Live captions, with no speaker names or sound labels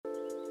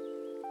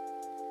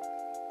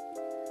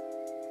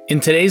In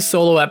today's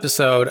solo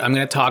episode, I'm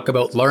going to talk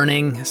about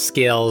learning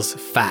skills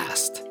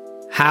fast.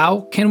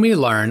 How can we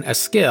learn a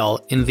skill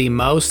in the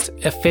most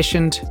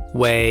efficient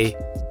way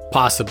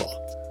possible?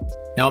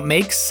 Now, it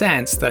makes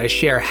sense that I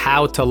share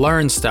how to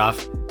learn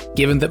stuff,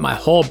 given that my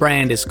whole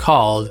brand is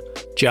called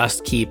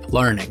Just Keep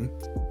Learning.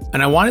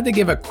 And I wanted to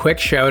give a quick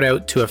shout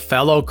out to a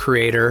fellow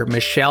creator,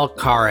 Michelle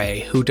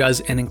Khare, who does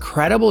an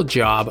incredible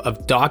job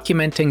of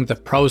documenting the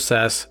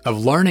process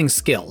of learning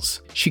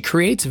skills. She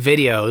creates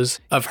videos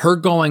of her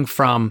going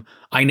from,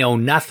 I know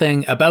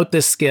nothing about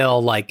this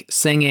skill like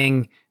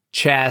singing,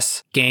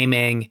 chess,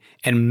 gaming,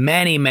 and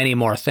many, many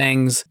more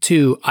things,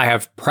 to I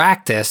have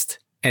practiced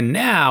and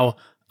now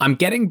I'm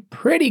getting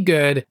pretty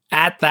good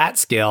at that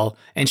skill.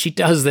 And she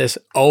does this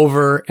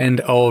over and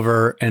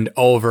over and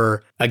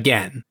over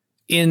again.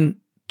 In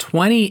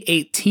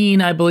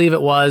 2018, I believe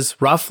it was,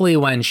 roughly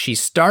when she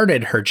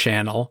started her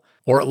channel,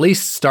 or at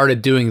least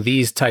started doing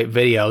these type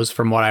videos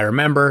from what I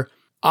remember,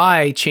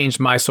 I changed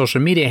my social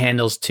media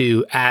handles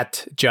to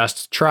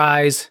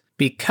 @justtries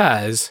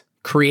because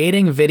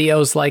creating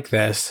videos like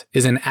this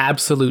is an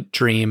absolute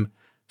dream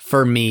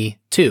for me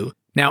too.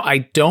 Now, I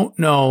don't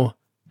know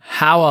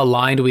how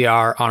aligned we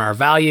are on our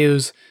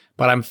values,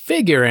 but I'm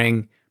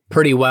figuring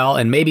pretty well,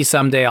 and maybe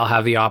someday I'll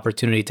have the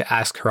opportunity to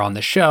ask her on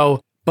the show,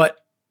 but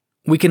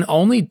we can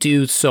only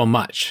do so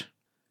much.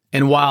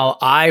 And while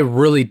I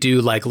really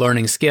do like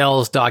learning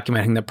skills,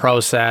 documenting the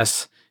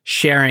process,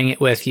 sharing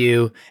it with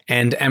you,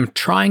 and am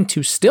trying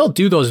to still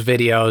do those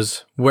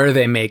videos where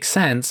they make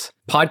sense,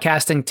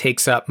 podcasting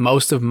takes up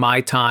most of my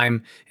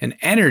time and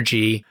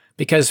energy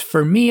because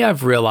for me,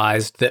 I've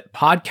realized that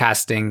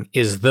podcasting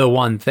is the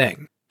one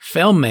thing.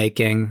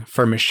 Filmmaking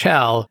for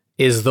Michelle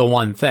is the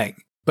one thing.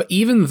 But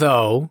even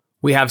though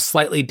we have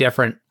slightly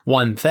different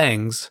one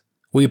things,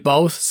 we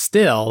both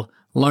still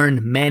learn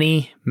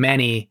many,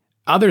 many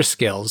other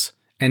skills,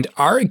 and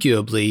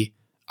arguably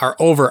our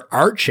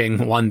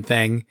overarching one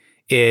thing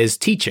is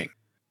teaching.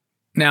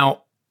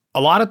 Now, a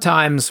lot of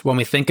times when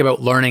we think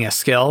about learning a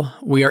skill,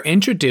 we are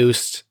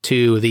introduced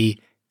to the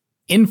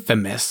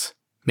infamous,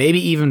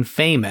 maybe even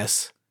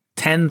famous,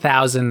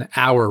 10,000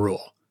 hour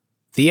rule.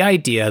 The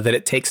idea that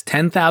it takes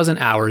 10,000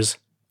 hours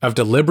of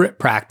deliberate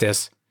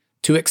practice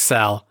to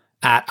excel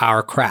at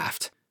our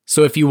craft.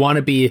 So if you want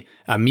to be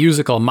a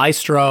musical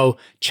maestro,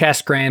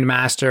 chess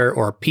grandmaster,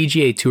 or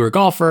PGA Tour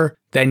golfer,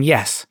 then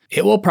yes,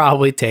 it will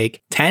probably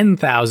take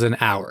 10,000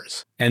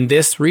 hours. And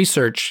this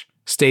research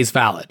stays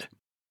valid.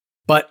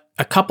 But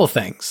a couple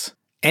things.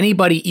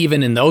 Anybody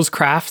even in those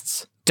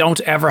crafts don't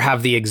ever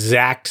have the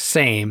exact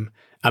same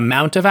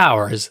amount of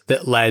hours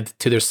that led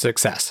to their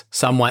success.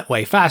 Some went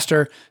way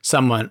faster,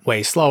 some went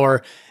way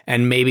slower,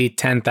 and maybe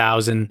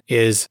 10,000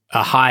 is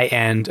a high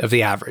end of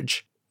the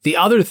average. The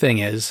other thing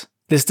is,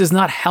 this does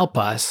not help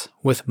us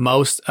with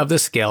most of the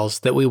skills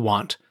that we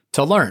want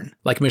to learn.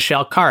 Like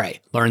Michelle Khare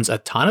learns a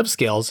ton of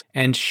skills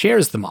and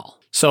shares them all.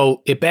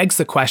 So it begs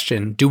the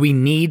question, do we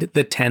need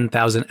the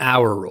 10,000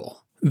 hour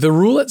rule? The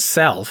rule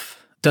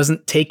itself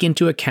doesn't take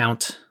into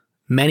account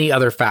many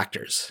other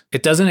factors.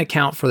 It doesn't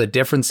account for the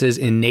differences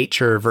in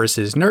nature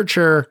versus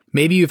nurture.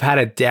 Maybe you've had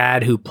a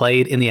dad who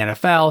played in the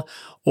NFL,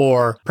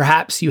 or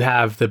perhaps you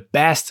have the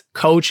best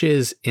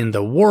coaches in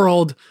the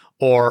world,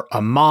 or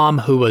a mom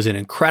who was an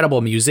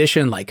incredible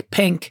musician like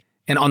Pink.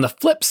 And on the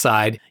flip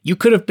side, you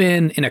could have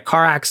been in a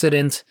car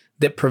accident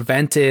that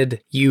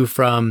prevented you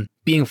from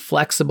being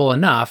flexible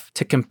enough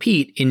to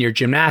compete in your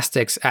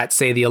gymnastics at,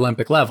 say, the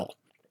Olympic level.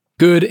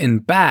 Good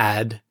and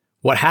bad,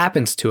 what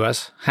happens to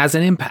us has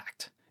an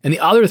impact. And the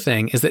other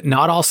thing is that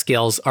not all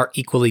skills are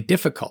equally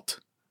difficult.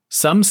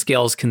 Some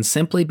skills can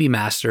simply be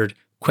mastered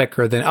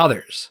quicker than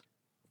others.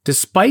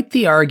 Despite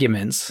the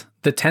arguments,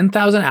 the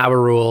 10,000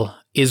 hour rule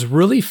is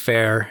really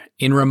fair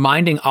in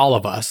reminding all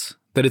of us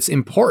that it's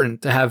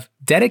important to have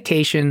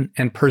dedication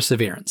and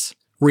perseverance.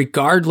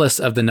 Regardless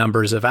of the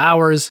numbers of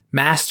hours,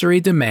 mastery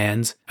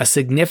demands a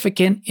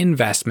significant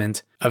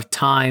investment of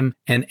time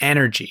and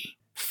energy.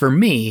 For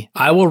me,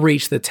 I will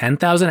reach the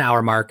 10,000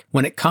 hour mark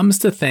when it comes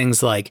to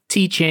things like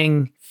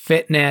teaching,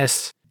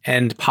 fitness,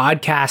 and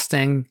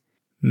podcasting,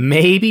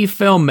 maybe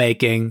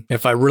filmmaking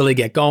if I really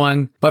get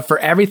going, but for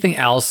everything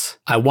else,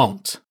 I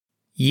won't.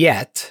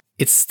 Yet,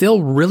 it's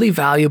still really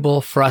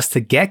valuable for us to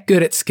get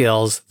good at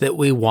skills that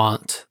we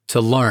want to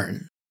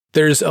learn.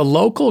 There's a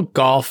local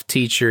golf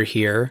teacher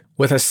here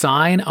with a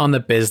sign on the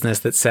business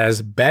that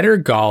says, "Better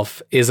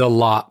golf is a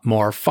lot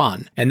more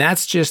fun." And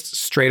that's just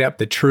straight up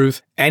the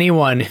truth.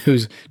 Anyone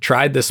who's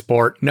tried the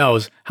sport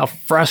knows how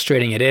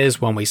frustrating it is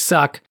when we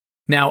suck.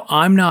 Now,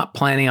 I'm not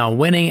planning on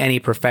winning any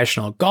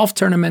professional golf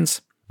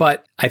tournaments,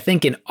 but I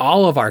think in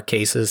all of our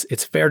cases,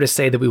 it's fair to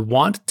say that we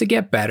want to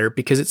get better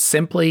because it's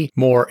simply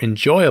more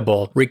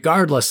enjoyable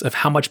regardless of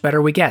how much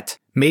better we get.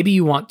 Maybe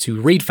you want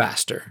to read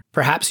faster.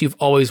 Perhaps you've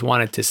always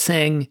wanted to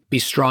sing, be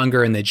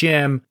stronger in the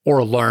gym,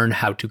 or learn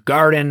how to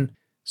garden.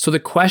 So the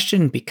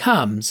question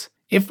becomes,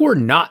 if we're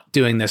not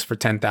doing this for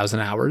 10,000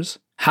 hours,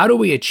 how do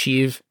we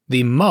achieve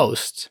the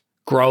most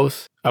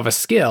growth of a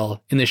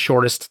skill in the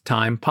shortest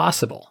time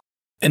possible?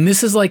 And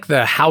this is like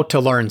the how to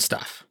learn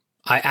stuff.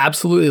 I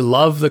absolutely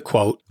love the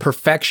quote,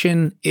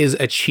 "Perfection is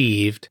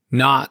achieved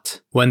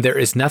not when there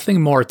is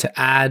nothing more to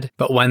add,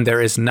 but when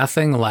there is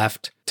nothing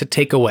left to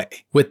take away."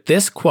 With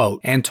this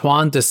quote,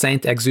 Antoine de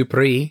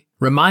Saint-Exupéry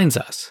reminds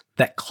us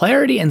that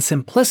clarity and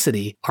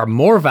simplicity are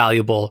more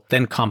valuable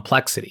than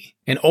complexity.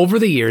 And over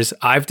the years,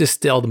 I've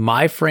distilled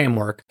my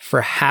framework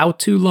for how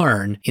to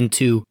learn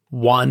into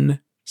one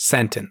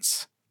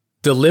sentence.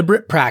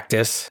 Deliberate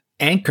practice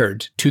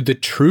anchored to the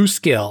true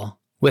skill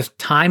with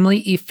timely,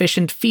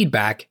 efficient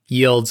feedback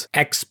yields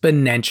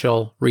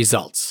exponential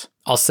results.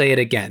 I'll say it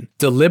again.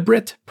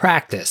 Deliberate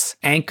practice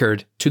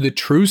anchored to the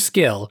true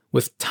skill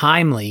with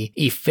timely,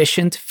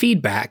 efficient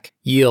feedback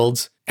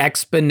yields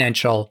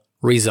exponential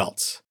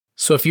results.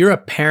 So if you're a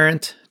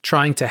parent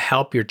trying to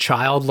help your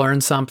child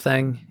learn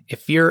something,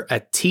 if you're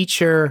a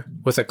teacher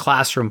with a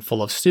classroom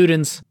full of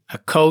students, a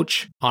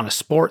coach on a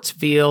sports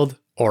field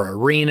or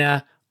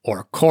arena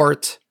or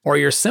court, or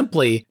you're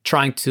simply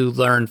trying to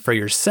learn for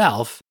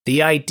yourself,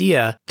 the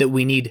idea that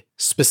we need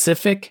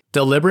specific,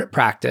 deliberate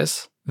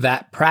practice,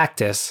 that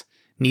practice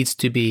needs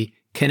to be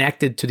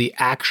connected to the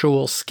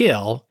actual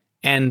skill,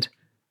 and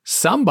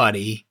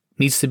somebody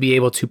needs to be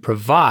able to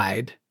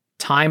provide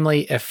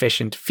timely,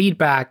 efficient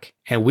feedback,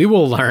 and we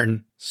will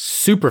learn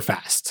super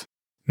fast.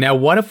 Now,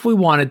 what if we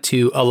wanted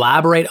to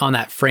elaborate on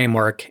that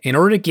framework in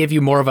order to give you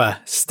more of a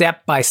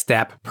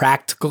step-by-step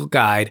practical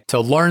guide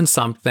to learn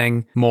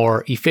something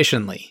more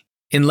efficiently?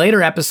 In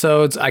later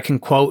episodes, I can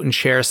quote and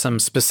share some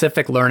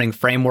specific learning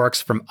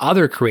frameworks from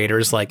other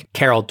creators like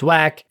Carol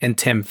Dweck and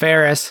Tim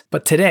Ferriss,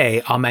 but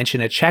today I'll mention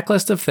a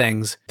checklist of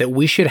things that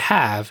we should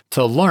have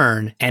to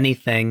learn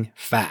anything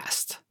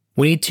fast.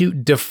 We need to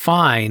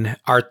define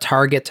our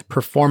target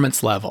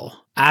performance level.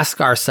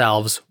 Ask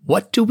ourselves,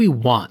 what do we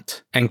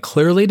want? And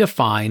clearly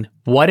define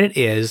what it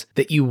is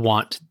that you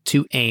want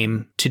to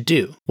aim to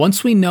do.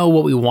 Once we know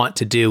what we want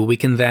to do, we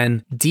can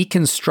then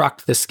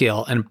deconstruct the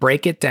skill and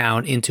break it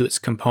down into its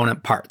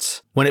component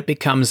parts. When it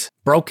becomes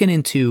broken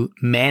into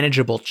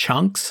manageable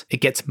chunks,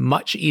 it gets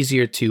much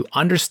easier to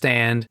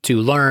understand, to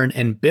learn,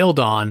 and build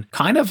on,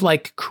 kind of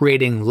like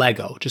creating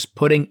Lego, just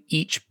putting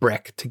each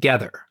brick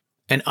together.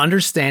 And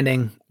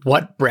understanding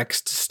what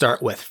bricks to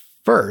start with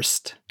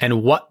first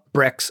and what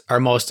bricks are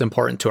most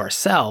important to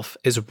ourselves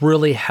is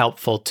really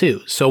helpful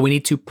too. So we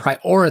need to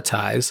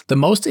prioritize the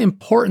most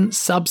important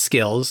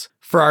sub-skills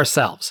for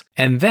ourselves.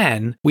 And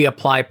then we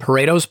apply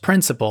Pareto's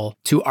principle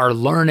to our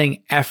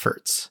learning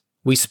efforts.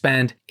 We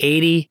spend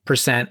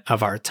 80%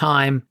 of our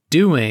time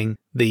doing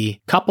the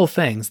couple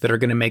things that are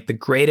going to make the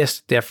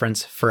greatest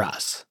difference for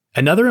us.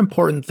 Another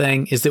important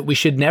thing is that we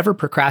should never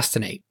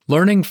procrastinate.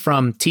 Learning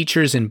from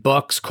teachers in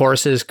books,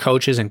 courses,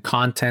 coaches, and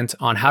content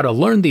on how to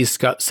learn these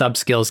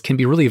sub-skills can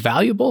be really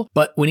valuable,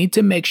 but we need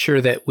to make sure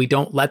that we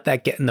don't let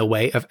that get in the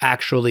way of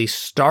actually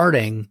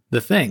starting the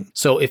thing.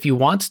 So if you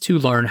want to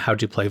learn how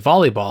to play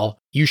volleyball,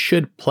 you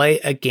should play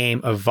a game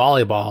of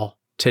volleyball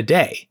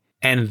today.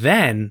 And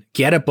then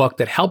get a book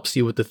that helps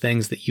you with the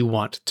things that you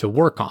want to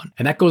work on.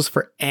 And that goes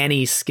for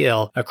any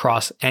skill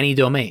across any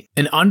domain.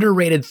 An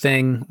underrated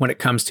thing when it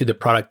comes to the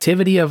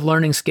productivity of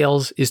learning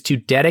skills is to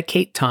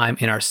dedicate time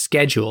in our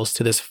schedules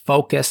to this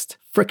focused,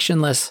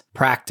 frictionless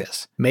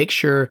practice. Make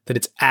sure that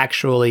it's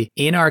actually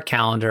in our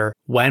calendar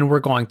when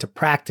we're going to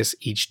practice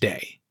each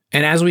day.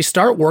 And as we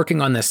start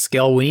working on this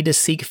skill, we need to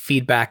seek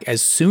feedback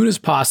as soon as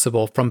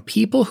possible from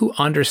people who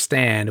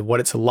understand what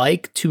it's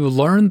like to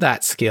learn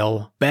that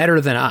skill better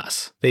than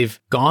us. They've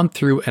gone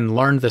through and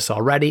learned this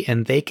already,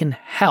 and they can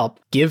help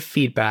give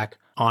feedback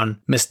on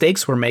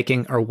mistakes we're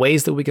making or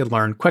ways that we could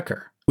learn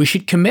quicker. We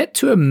should commit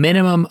to a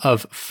minimum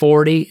of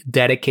 40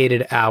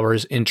 dedicated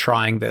hours in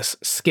trying this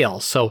skill.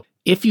 So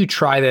if you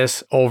try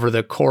this over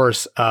the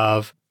course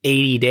of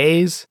 80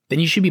 days, then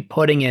you should be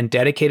putting in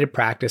dedicated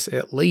practice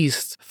at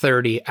least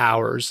 30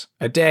 hours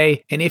a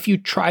day. And if you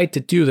tried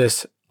to do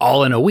this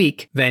all in a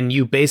week, then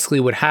you basically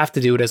would have to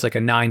do it as like a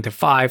 9 to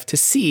 5 to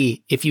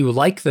see if you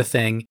like the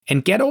thing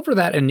and get over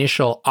that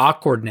initial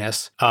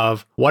awkwardness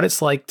of what it's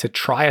like to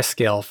try a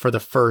skill for the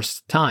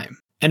first time.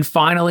 And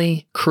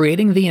finally,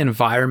 creating the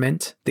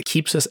environment that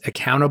keeps us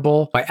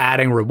accountable by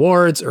adding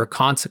rewards or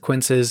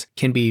consequences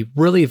can be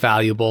really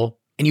valuable.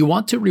 And you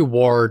want to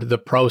reward the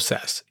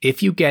process.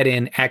 If you get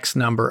in X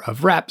number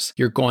of reps,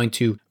 you're going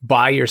to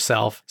buy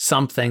yourself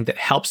something that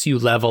helps you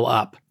level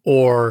up.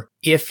 Or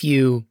if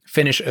you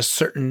finish a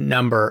certain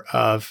number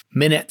of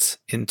minutes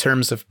in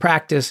terms of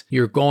practice,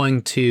 you're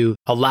going to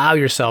allow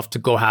yourself to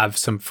go have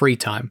some free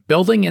time.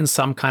 Building in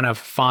some kind of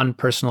fun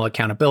personal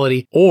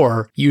accountability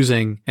or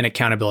using an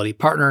accountability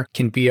partner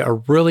can be a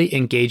really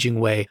engaging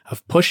way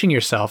of pushing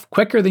yourself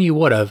quicker than you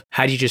would have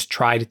had you just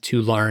tried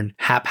to learn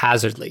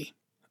haphazardly.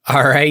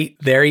 All right,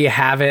 there you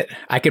have it.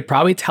 I could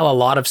probably tell a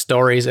lot of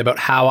stories about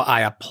how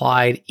I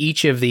applied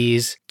each of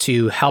these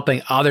to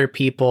helping other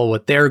people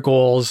with their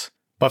goals.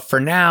 But for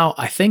now,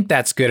 I think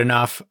that's good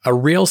enough. A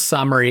real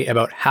summary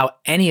about how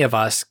any of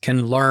us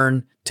can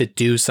learn to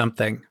do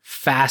something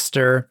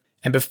faster.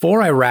 And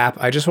before I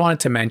wrap, I just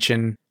wanted to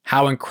mention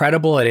how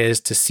incredible it is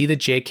to see the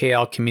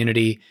JKL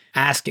community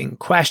asking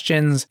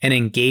questions and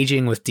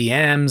engaging with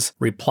DMs,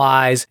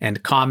 replies,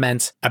 and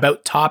comments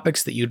about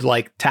topics that you'd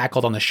like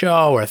tackled on the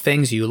show or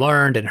things you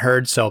learned and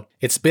heard. So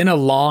it's been a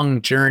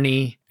long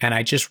journey, and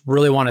I just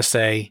really want to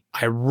say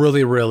I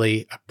really,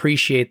 really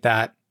appreciate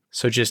that.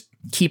 So just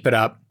keep it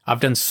up. I've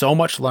done so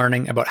much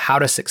learning about how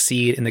to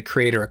succeed in the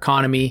creator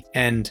economy,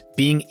 and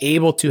being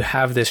able to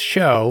have this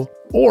show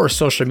or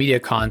social media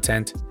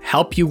content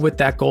help you with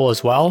that goal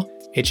as well.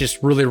 It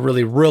just really,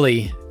 really,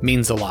 really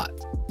means a lot.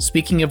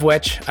 Speaking of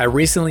which, I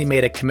recently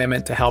made a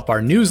commitment to help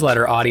our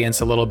newsletter audience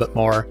a little bit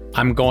more.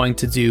 I'm going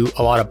to do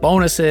a lot of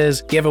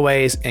bonuses,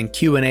 giveaways, and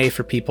Q&A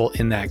for people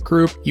in that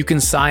group. You can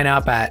sign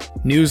up at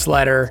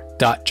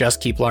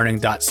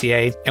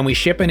newsletter.justkeeplearning.ca, and we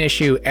ship an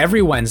issue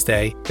every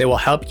Wednesday that will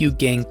help you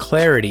gain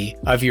clarity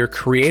of your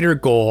creator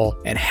goal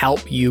and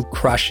help you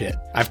crush it.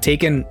 I've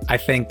taken, I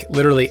think,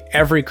 literally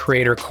every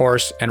creator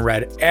course and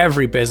read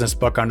every business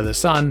book under the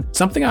sun,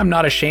 something I'm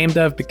not ashamed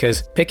of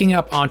because picking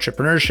up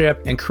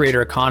entrepreneurship and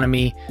creator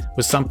economy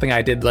was something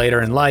I did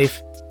later in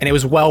life, and it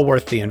was well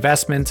worth the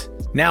investment.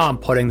 Now I'm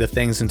putting the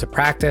things into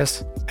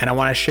practice, and I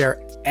want to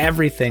share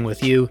everything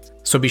with you.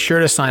 So be sure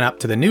to sign up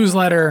to the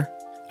newsletter.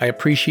 I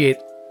appreciate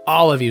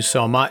all of you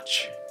so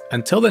much.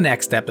 Until the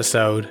next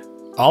episode,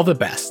 all the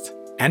best.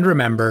 And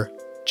remember,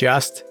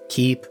 just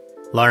keep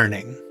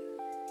learning.